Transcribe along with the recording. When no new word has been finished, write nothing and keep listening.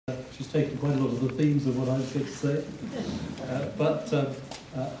she's taken quite a lot of the themes of what I was going to say.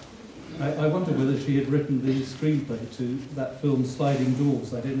 I wonder whether she had written the screenplay to that film Sliding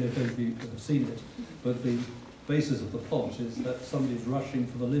Doors. I don't know if any of you have seen it, but the basis of the plot is that somebody's rushing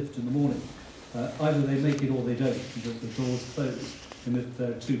for the lift in the morning. Either they make it or they don't, because the door's closed. And if there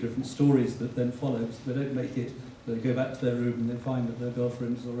are two different stories that then follow, if they don't make it, they go back to their room and they find that their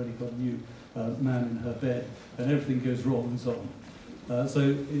girlfriend's already got a new man in her bed, and everything goes wrong and so on. So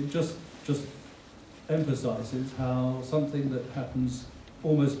it just emphasises how something that happens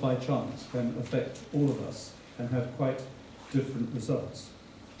almost by chance can affect all of us and have quite different results.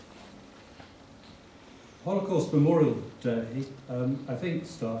 Holocaust Memorial Day, I think,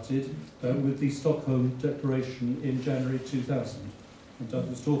 started with the Stockholm Declaration in January 2000. And Doug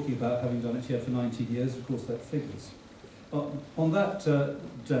was talking about having done it here for 90 years, of course that figures. On that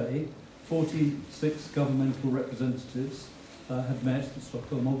day, 46 governmental representatives had met in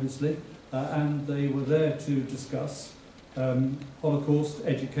Stockholm, obviously, and they were there to discuss Holocaust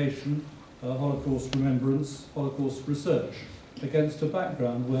education, Holocaust remembrance, Holocaust research, against a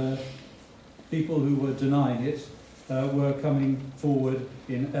background where people who were denying it were coming forward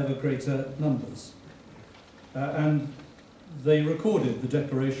in ever greater numbers. And they recorded the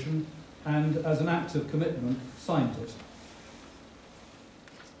declaration and, as an act of commitment, signed it.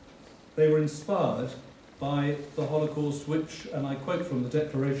 They were inspired by the Holocaust, which, and I quote from the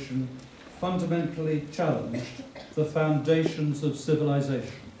declaration, fundamentally challenged the foundations of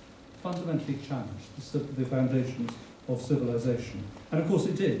civilization. Fundamentally challenged the foundations of civilization. And of course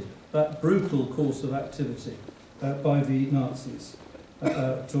it did. That brutal course of activity by the Nazis,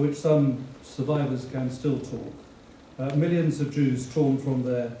 to which some survivors can still talk. Millions of Jews torn from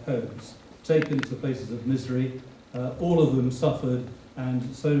their homes, taken to places of misery, all of them suffered,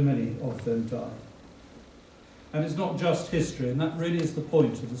 and so many of them died. And it's not just history, and that really is the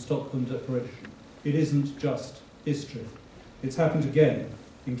point of the Stockholm Declaration. It isn't just history. It's happened again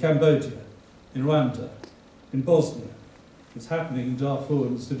in Cambodia, in Rwanda, in Bosnia. It's happening in Darfur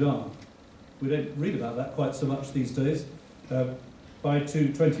and Sudan. We don't read about that quite so much these days. By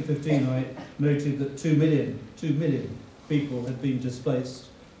 2015, I noted that 2 million people had been displaced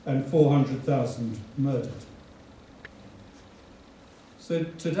and 400,000 murdered. So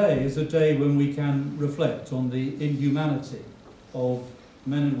today is a day when we can reflect on the inhumanity of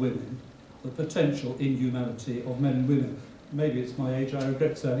men and women, the potential inhumanity of men and women. Maybe it's my age, I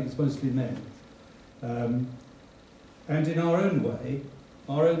regret saying it's mostly men. And in our own way,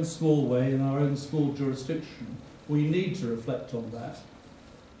 our own small way, in our own small jurisdiction, we need to reflect on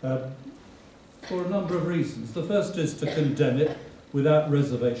that for a number of reasons. The first is to condemn it without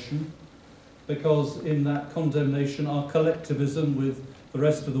reservation, because in that condemnation, our collectivism with the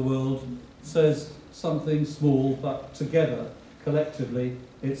rest of the world says something small, but together, collectively,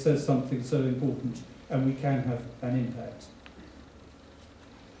 it says something so important, and we can have an impact.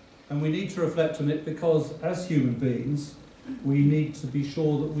 And we need to reflect on it because, as human beings, we need to be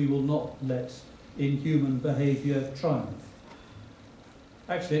sure that we will not let inhuman behaviour triumph.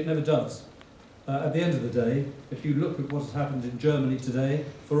 Actually, it never does. At the end of the day, if you look at what has happened in Germany today,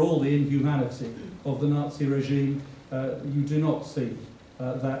 for all the inhumanity of the Nazi regime, you do not see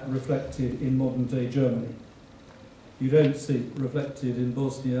that reflected in modern-day Germany. You don't see it reflected in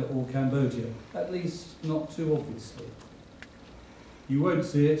Bosnia or Cambodia, at least not too obviously. You won't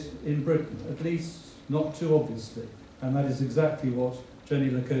see it in Britain, at least not too obviously, and that is exactly what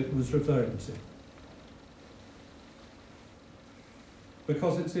Jenny Lecote was referring to.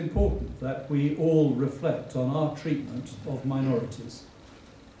 Because it's important that we all reflect on our treatment of minorities.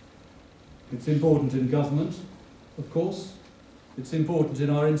 It's important in government, of course. It's important in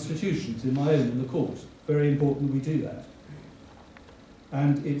our institutions, in my own, in the court. Very important that we do that.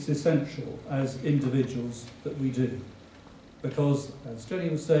 And it's essential as individuals that we do. Because, as Jenny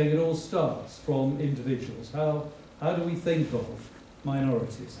was saying, it all starts from individuals. How do we think of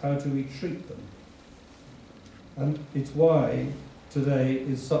minorities? How do we treat them? And it's why today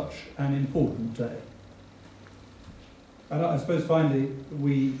is such an important day. And I suppose finally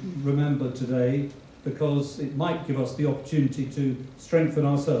we remember today because it might give us the opportunity to strengthen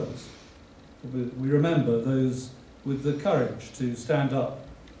ourselves. We remember those with the courage to stand up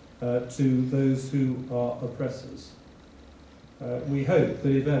to those who are oppressors. We hope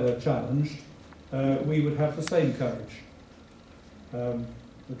that if ever challenged, we would have the same courage.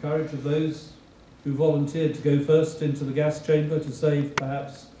 The courage of those who volunteered to go first into the gas chamber to save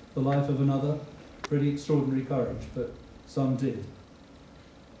perhaps the life of another. Pretty extraordinary courage, but some did.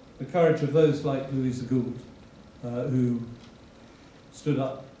 The courage of those like Louisa Gould, who stood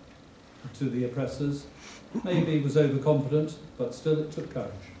up to the oppressors, maybe was overconfident, but still it took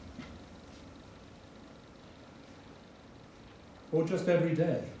courage. or just every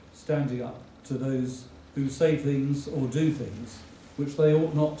day, standing up to those who say things or do things which they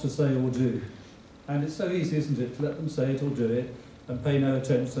ought not to say or do. And it's so easy, isn't it, to let them say it or do it and pay no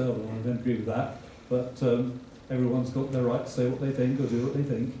attention to, oh, well, I don't agree with that, but everyone's got their right to say what they think or do what they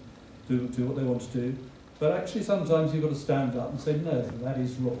think, do what they want to do. But actually sometimes you've got to stand up and say, no, that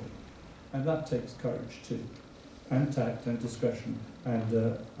is wrong. And that takes courage too, and tact and discretion, and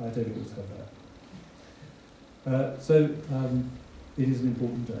I don't always have that. So it is an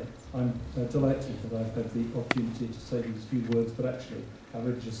important day. I'm delighted that I've had the opportunity to say these few words, but actually I've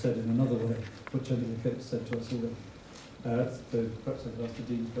already just said in another way what Senator Coates said to us already. So perhaps I could ask the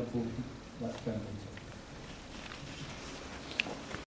Dean to come forward and light the candle.